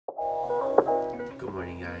Good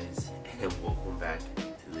morning guys, and welcome back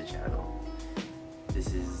to the channel.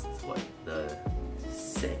 This is what, the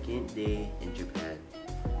second day in Japan,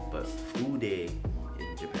 but full day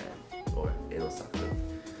in Japan, or in Osaka.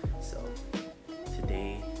 So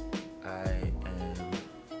today what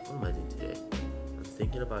am I doing today? I'm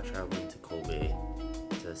thinking about traveling to Kobe.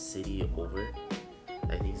 It's a city over.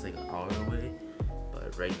 I think it's like an hour away,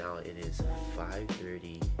 but right now it is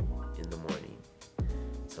 5:30 in the morning.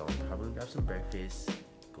 So I'm probably gonna grab some breakfast,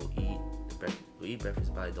 go eat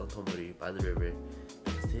breakfast by Dontonbori, by the river.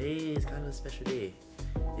 Because today is kind of a special day.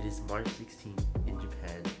 It is March 16th in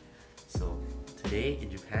Japan. So today in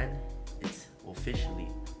Japan, it's officially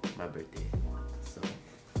my birthday. So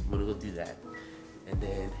I'm gonna go do that. And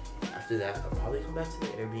then after that, I'll probably come back to the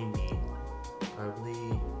Airbnb.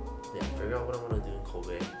 Figure out what I want to do in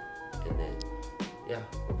Kobe. And then, yeah,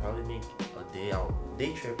 we'll probably make a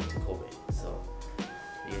day trip to Kobe. So,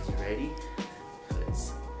 you guys ready?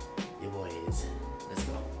 Because your boy is. Let's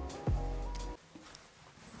go.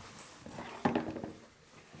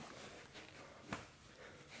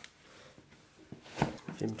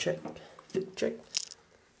 Fit check.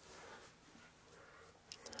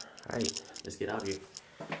 Alright, let's get out of here.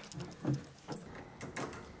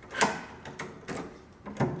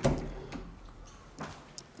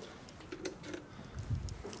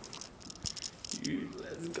 Dude,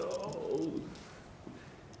 let's go.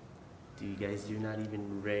 Dude, you guys, you're not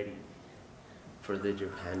even ready for the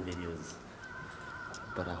Japan videos.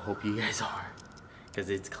 But I hope you guys are, because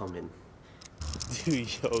it's coming. Dude,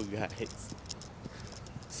 yo guys.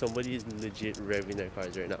 Somebody is legit revving their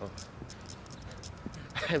cars right now.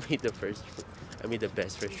 I made the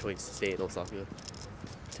best first choice to stay in Osaka.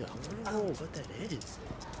 Dude, I wanna know what that is.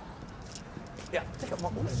 Yeah, take a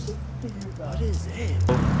moment. What is it?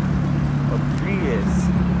 A Prius.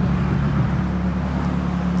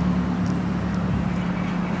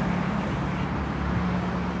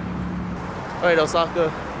 Alright,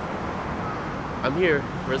 Osaka. I'm here.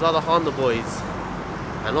 Where's all the Honda boys?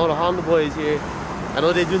 I know the Honda boys here. I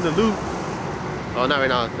know they're doing the loop. Oh, not right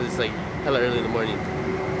now, because it's like hella early in the morning.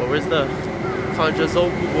 But where's the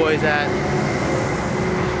Konjazoku boys at?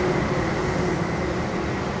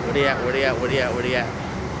 Where they at?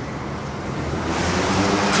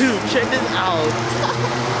 Dude, check this out.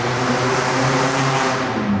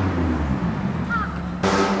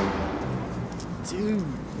 Dude.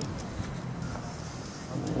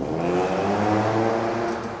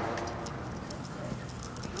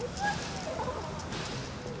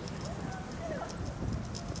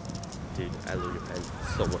 Dude, I love Japan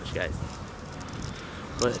so much, guys.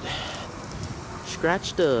 But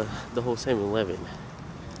scratch the whole 7-Eleven.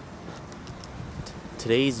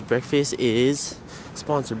 Today's breakfast is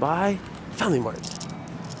sponsored by Family Mart.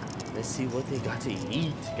 Let's see what they got to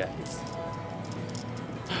eat, guys.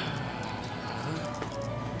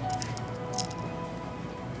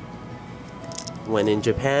 When in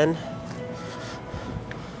Japan,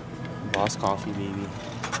 Boss Coffee, baby.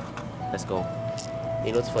 Let's go.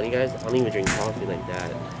 You know what's funny, guys? I don't even drink coffee like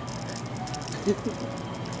that.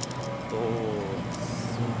 Oh,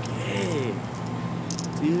 so good.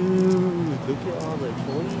 Dude, look at all the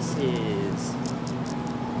choices.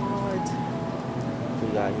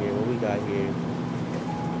 What we got here?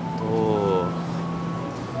 Oh,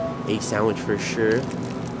 egg sandwich for sure.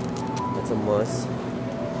 That's a must.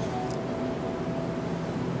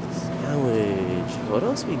 Sandwich. What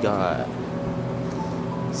else we got?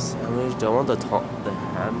 Sandwich. Do I want the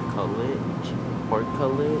ham cutlet? Pork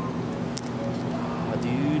cutlet? Oh,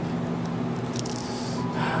 dude.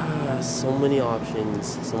 So many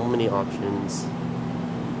options.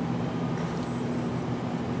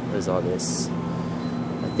 What is all this?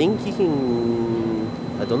 I think you can...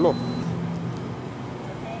 I don't know.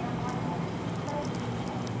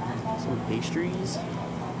 Some pastries?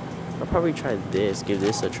 I'll probably try this. Give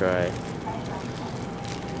this a try.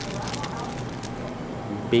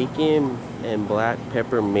 Bacon and black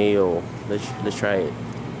pepper mayo. Let's try it.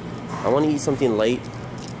 I want to eat something light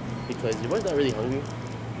because your boy's not really hungry.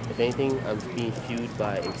 If anything, I'm being fueled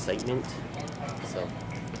by excitement. So,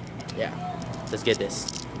 yeah, let's get this.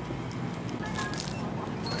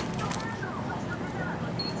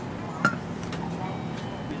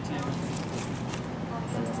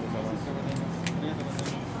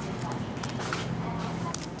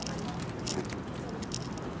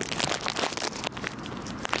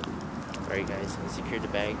 Alright guys, I secured the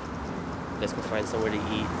bag. Let's go find somewhere to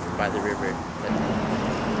eat by the river.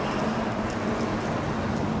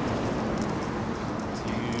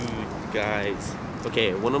 Dude, guys.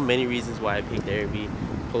 Okay, one of many reasons why I picked Airbnb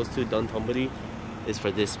close to Dontonbori is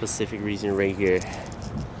for this specific reason right here.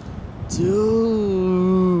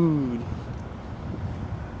 Dude.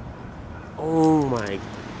 Oh my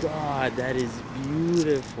god, that is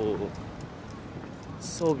beautiful.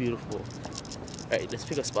 So beautiful. Alright, let's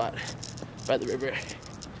pick a spot by the river.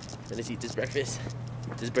 And let's eat this breakfast.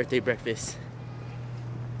 This birthday breakfast.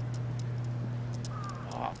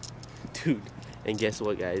 Oh, dude. And guess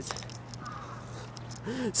what, guys?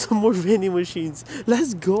 Some more vending machines.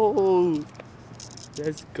 Let's go.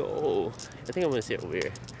 Let's go. I think I'm gonna sit over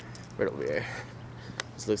here. Right over here.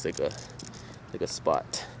 This looks like a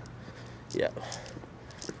spot. Yeah.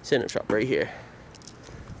 Stand up shop right here.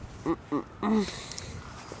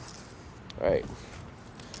 Alright.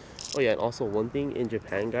 Oh yeah, and also one thing in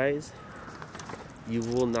Japan, guys, you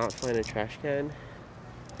will not find a trash can,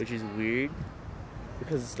 which is weird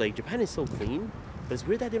because like Japan is so clean, but it's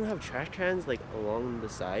weird that they don't have trash cans like along the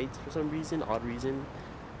sides for some reason, odd reason.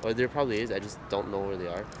 Or there probably is, I just don't know where they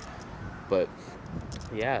are. But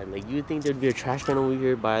yeah, like you would think there'd be a trash can over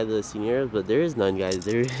here by the seniors, but there is none, guys.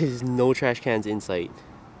 There is no trash cans in sight.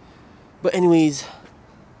 But anyways,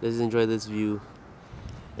 let's enjoy this view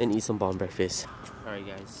and eat some bomb breakfast. Alright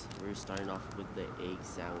guys, we're starting off with the egg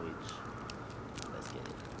sandwich. Let's get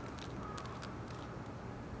it.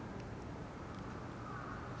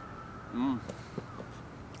 Mmm.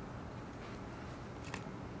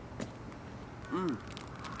 Mmm.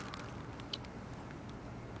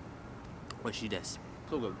 Oishii desu.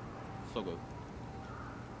 So good. So good.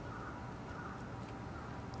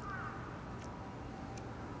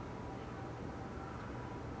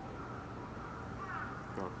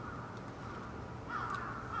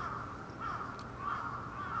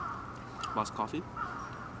 Boss coffee.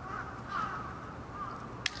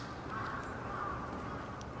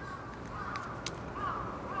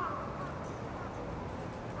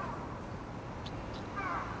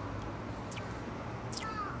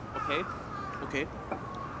 Okay.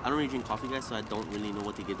 I don't really drink coffee, guys, so I don't really know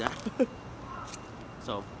what to give that.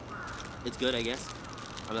 So, it's good, I guess.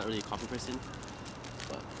 I'm not really a coffee person,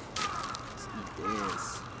 but let's eat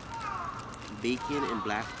this. Bacon and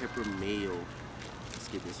black pepper mayo. Let's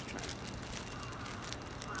give this a try.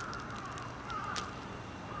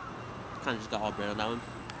 Kind of just got all bread on that one.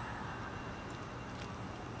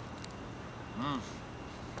 Mmm.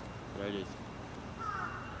 There it is.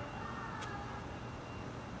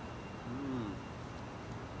 Mmm.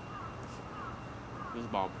 This is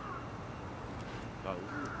bomb. Oh, this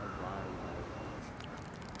is a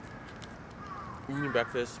vibe. Eating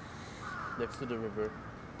breakfast next to the river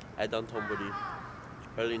at Dantonbori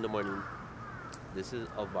early in the morning. This is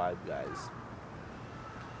a vibe, guys.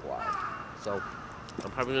 Wow. So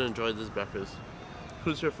I'm probably gonna enjoy this breakfast,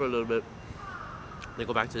 cruise here for a little bit, then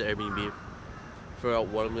go back to the Airbnb, figure out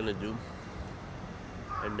what I'm gonna do,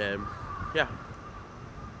 and then yeah,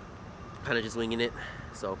 kind of just winging it.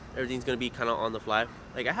 So everything's gonna be kind of on the fly.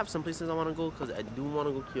 Like I have some places I want to go because I do want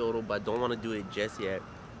to go Kyoto, but I don't want to do it just yet.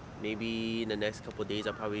 Maybe in the next couple of days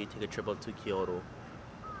I'll probably take a trip up to Kyoto.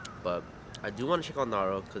 But I do want to check out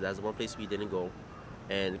Nara because that's one place we didn't go,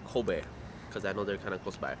 and Kobe because I know they're kind of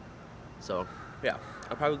close by. So yeah,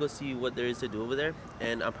 I'll probably go see what there is to do over there,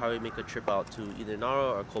 and I'll probably make a trip out to either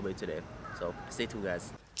Nara or Kobe today. So stay tuned,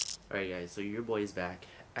 guys. Alright guys, so your boy is back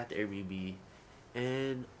at the Airbnb,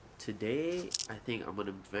 and today I think I'm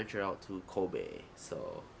gonna venture out to Kobe.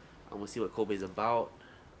 So I'm gonna see what Kobe is about.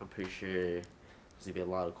 I'm pretty sure there's gonna be a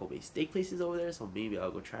lot of Kobe steak places over there, so maybe I'll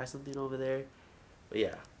go try something over there. But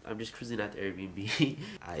yeah, I'm just cruising at the Airbnb.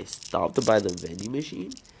 I stopped by the vending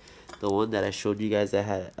machine, the one that I showed you guys that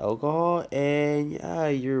had alcohol, and yeah,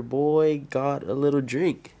 your boy got a little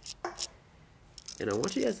drink. And I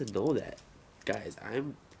want you guys to know that, guys,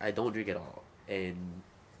 I don't drink at all. And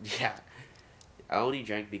yeah, I only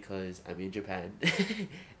drank because I'm in Japan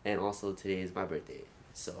and also today is my birthday.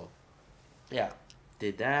 So yeah,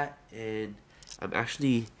 did that, and I'm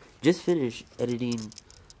actually just finished editing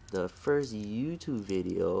the first YouTube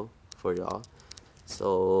video for y'all.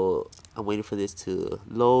 So I'm waiting for this to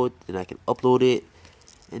load and I can upload it,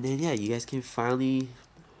 and then yeah, you guys can finally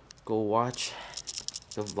go watch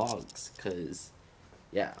the vlogs, cause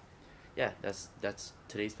yeah, that's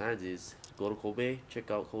today's plans is go to Kobe,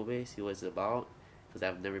 check out Kobe, see what it's about, cause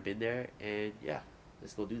I've never been there, and yeah,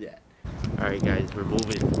 let's go do that. Alright guys, we're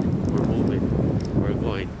moving, we're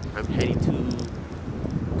going. I'm heading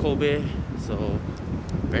to Kobe, so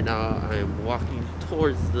right now I'm walking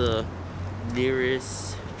towards the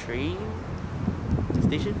nearest train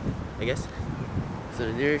station, I guess. So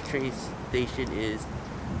the nearest train station is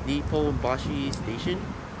Nipponbashi Station.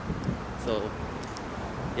 So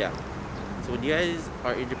yeah, so when you guys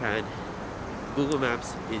are in Japan, Google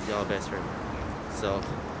Maps is y'all best friend. So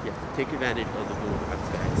yeah, take advantage of the Google Maps,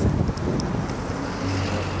 guys.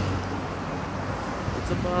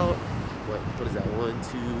 what is that? 1,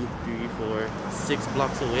 2, 3, 4, 6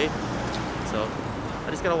 blocks away. So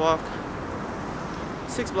I just gotta walk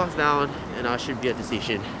 6 blocks down and I should be at the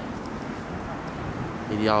station.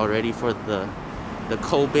 Are y'all ready for the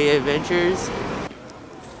Kobe adventures?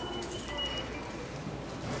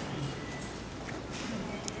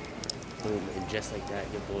 Boom, and just like that,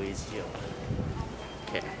 your boy is here.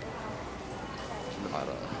 Okay.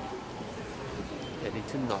 Nara. Heading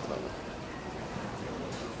to Nara.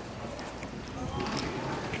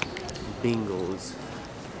 Bingos.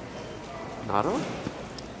 Nara?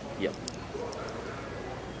 Yep.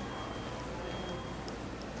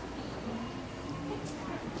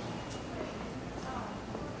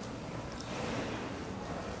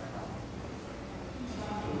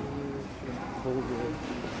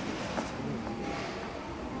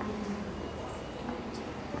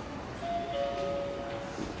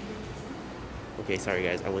 Okay, sorry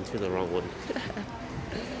guys, I went to the wrong one.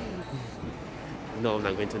 No, I'm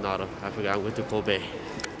not going to Nara. I forgot I'm going to Kobe.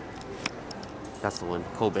 That's the one,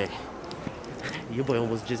 Kobe. Your boy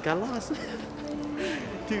almost just got lost.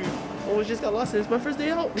 Dude, almost just got lost and it's my first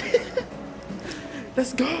day out.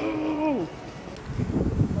 Let's go!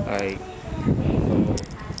 Alright.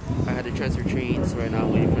 I had to transfer trains, so right now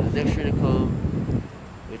I'm waiting for the next train to come,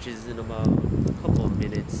 which is in about a couple of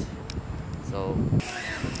minutes. So,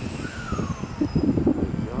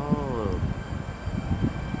 yo,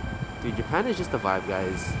 dude, Japan is just a vibe,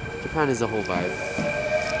 guys. Japan is a whole vibe.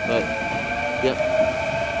 But, yep,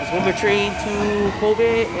 there's one more train to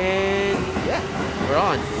Kobe, and yeah, we're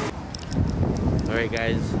on. All right,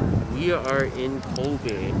 guys, we are in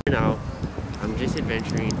Kobe now. I'm just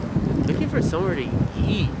adventuring, looking for somewhere to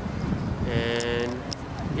eat. And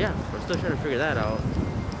yeah, I'm still trying to figure that out.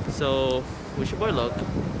 So wish your boy luck.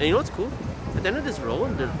 And you know what's cool? At the end of this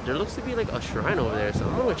road, there looks to be like a shrine over there. So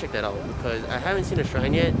I'm gonna go check that out because I haven't seen a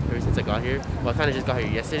shrine yet ever since I got here. Well, I kind of just got here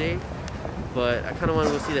yesterday, but I kind of want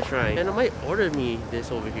to go see the shrine. And I might order me this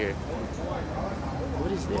over here.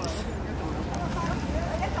 What is this?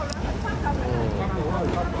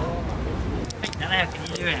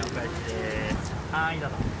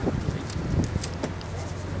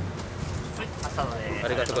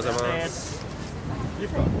 Arigatou gozaimasu.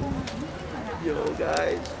 Yo,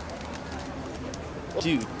 guys.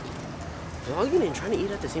 Dude, vlogging and trying to eat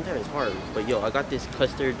at the same time is hard. But yo, I got this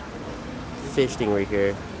custard fish thing right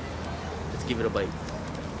here. Let's give it a bite.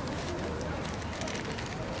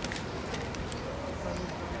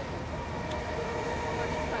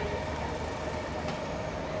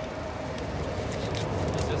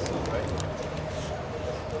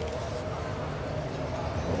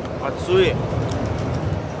 Atsui.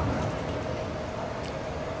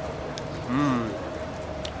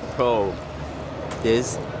 Bro,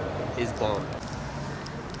 this is bomb.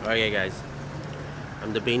 Alright guys,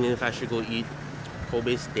 I'm debating if I should go eat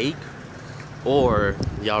Kobe steak or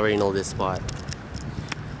y'all already know this spot.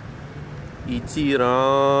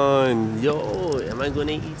 Ichiran. Yo, am I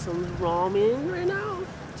gonna eat some ramen right now?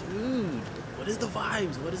 Dude, what is the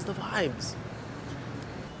vibes? What is the vibes?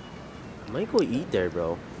 I might go eat there,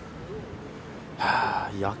 bro.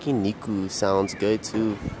 Yakiniku sounds good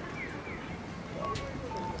too.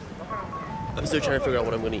 I'm still trying to figure out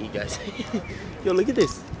what I'm gonna eat, guys. Yo, look at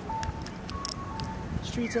this.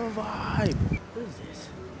 Streets of vibe. What is this?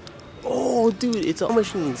 Oh, dude, it's all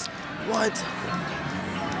machines. What?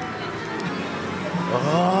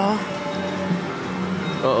 Uh-oh.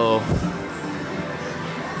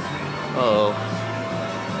 Uh-oh.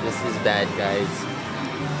 This is bad, guys.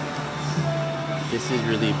 This is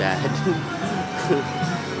really bad.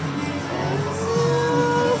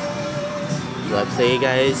 Do I play,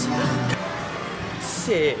 guys?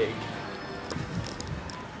 Sick.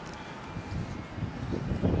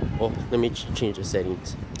 Oh, let me change the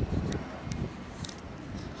settings.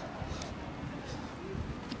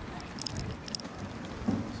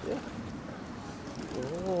 So, yeah.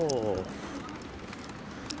 Oh.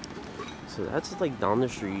 So that's like down the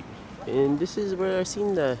street. And this is where I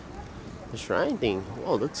seen the shrine thing.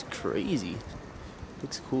 Whoa, looks crazy.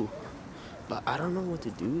 Looks cool. But I don't know what to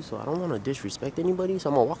do, so I don't want to disrespect anybody, so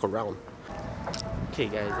I'm gonna walk around. Okay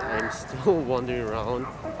guys, I'm still wandering around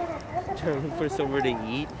trying to look for somewhere to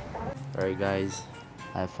eat. Alright guys,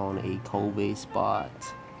 I found a Kobe spot.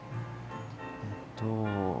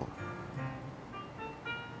 Oh.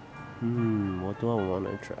 What do I want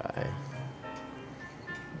to try?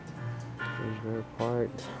 Favorite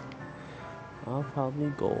part? I'll probably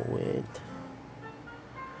go with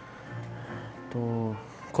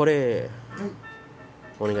これ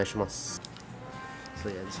お願いします. So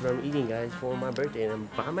yeah, this is what I'm eating, guys, for my birthday, and I'm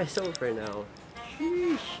by myself right now.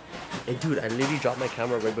 Sheesh. And dude, I literally dropped my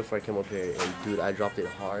camera right before I came up here, and dude, I dropped it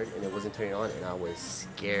hard and it wasn't turning on, and I was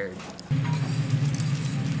scared.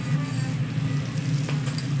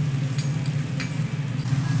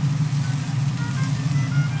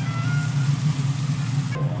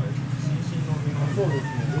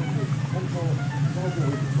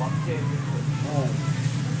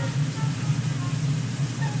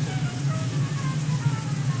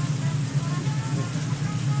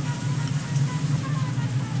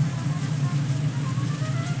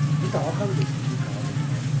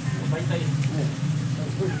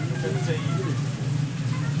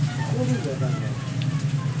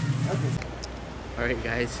 Alright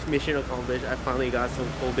guys, mission accomplished. I finally got some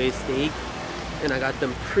Kobe steak and I got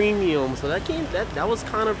them premium, so that was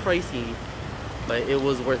kind of pricey, but it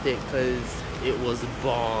was worth it because it was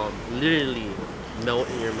bomb. Literally melt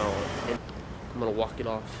in your mouth. And I'm gonna walk it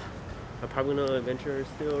off. I'm probably gonna venture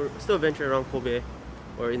still venture around Kobe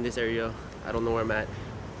or in this area. I don't know where I'm at.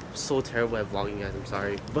 I'm so terrible at vlogging, guys, I'm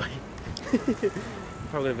sorry, but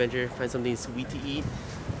probably gonna venture, find something sweet to eat.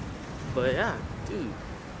 But yeah, dude,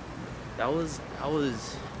 that was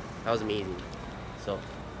amazing. So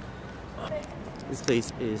this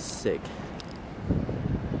place is sick,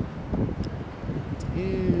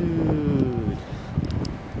 dude,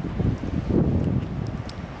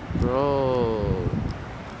 bro.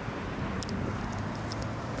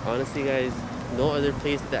 Honestly guys, no other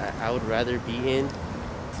place that I would rather be in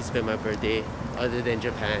to spend my birthday other than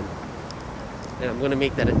Japan. And I'm gonna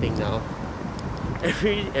make that a thing now.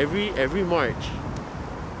 Every March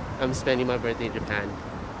I'm spending my birthday in Japan.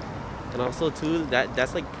 And also too,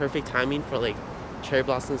 that's like perfect timing for like cherry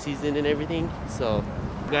blossom season and everything. So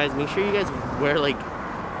guys, make sure you guys wear like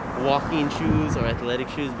walking shoes or athletic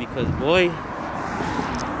shoes, because boy,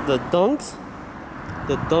 the dunks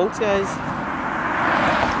guys,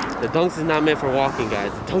 the dunks is not meant for walking,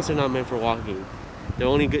 guys. The dunks are not meant for walking. They're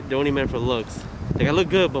only meant for looks. Like, I look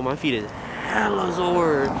good, but my feet is hella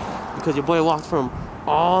sore because your boy walked from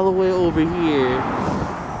all the way over here.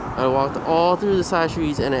 I walked all through the side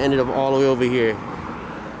streets and I ended up all the way over here.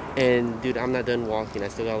 And dude, I'm not done walking. I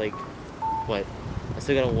still got like, what? I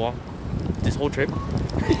still gotta walk this whole trip.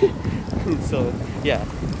 So yeah,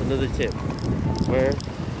 another tip: wear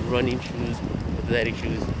running shoes, athletic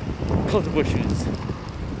shoes, comfortable shoes.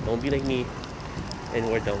 Don't be like me and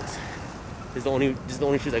wear dunks. This is the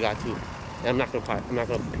only shoes I got too. And I'm not gonna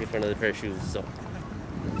pay for another pair of shoes, so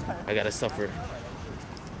I gotta suffer.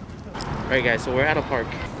 Alright guys, so we're at a park.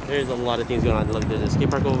 There's a lot of things going on. Look, there's a skate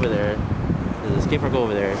park over there. There's a skate park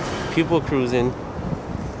over there. People cruising,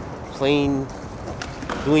 playing,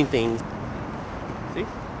 doing things. See?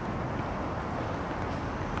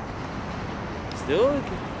 Still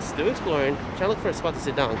exploring. Trying to look for a spot to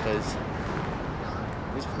sit down because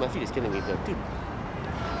my feet is killing me, but dude.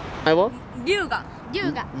 I will? Yuga.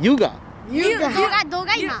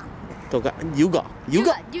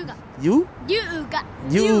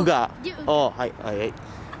 Oh, hi.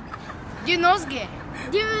 Ryunosuke.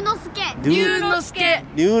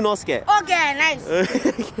 Okay, nice.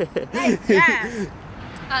 Nice, yeah.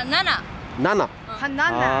 Nana.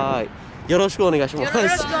 Hi. よろしくお願いします。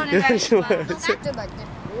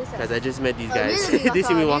Guys, I just met these guys. They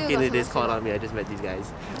see me walk in and they just called on me. I just met these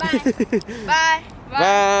guys. Bye.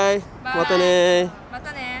 Bye. Mata ne.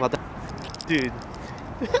 Dude,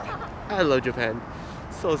 I love Japan.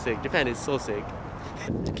 So sick. Japan is so sick.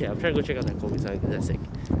 Okay, I'm trying to go check out that Kobe sign because that's sick.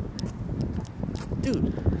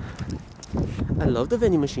 Dude, I love the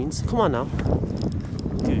vending machines. Come on now.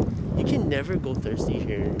 Dude, you can never go thirsty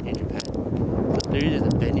here in Japan. But there is a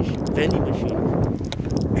vending machine.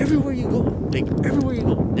 Everywhere you go, like everywhere you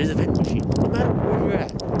go, there's a vending machine. No matter where you're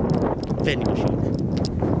at, vending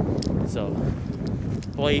machine. So,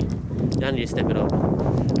 boy, I need to step it up.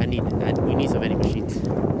 We need some vending machines.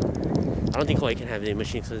 I don't think Hawaii can have vending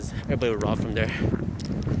machines because everybody will rob from there.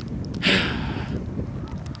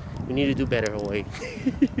 We need to do better, Hawaii.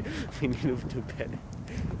 We need to do better.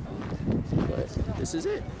 But this is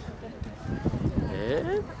it.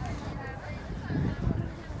 And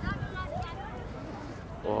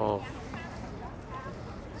wow.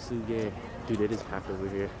 Suge. Dude, it is packed over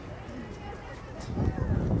here.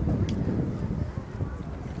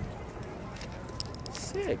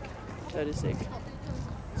 Sick. That is sick.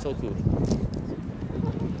 So cool.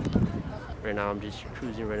 Right now I'm just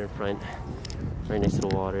cruising right in front, right next to the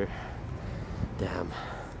water. Damn.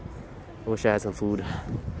 I wish I had some food.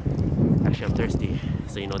 Actually, I'm thirsty,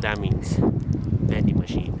 so you know that means vending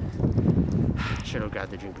machine. Should have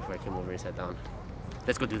grabbed the drink before I came over and sat down.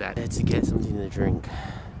 Let's go do that. Let's get something to drink.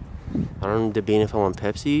 I don't debate if I want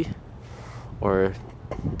Pepsi or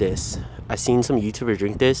this. I seen some YouTubers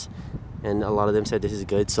drink this, and a lot of them said this is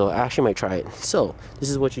good, so I actually might try it. So this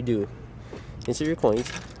is what you do: insert your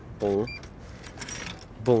coins, boom,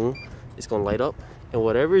 boom. It's gonna light up, and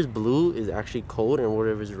whatever is blue is actually cold, and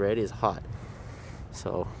whatever is red is hot.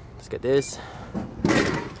 So let's get this.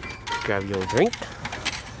 Grab your drink.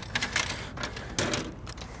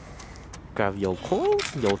 Grab your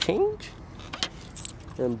coins, your change,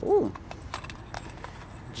 and boom.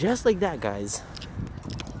 Just like that, guys.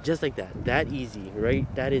 Just like that. That easy, right?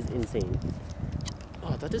 That is insane.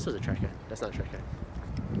 Oh, I thought this was a trash can. That's not a trash can.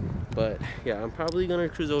 But yeah, I'm probably gonna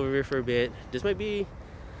cruise over here for a bit. This might be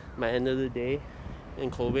my end of the day in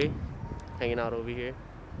Kobe, hanging out over here.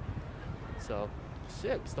 So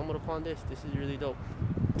sick, stumbled upon this. This is really dope.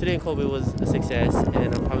 Today in Kobe was a success,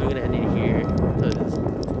 and I'm probably gonna end it here because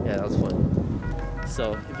yeah, that was fun.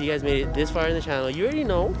 So if you guys made it this far in the channel, you already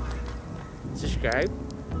know. Subscribe,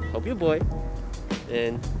 help your boy,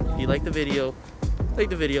 and if you like the video, like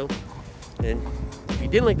the video, and if you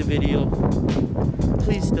didn't like the video,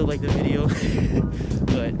 please still like the video.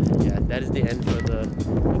 But yeah, that is the end for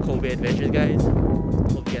the Kobe adventures, guys.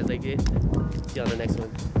 Hope you guys liked it. See you on the next one.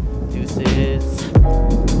 Deuces.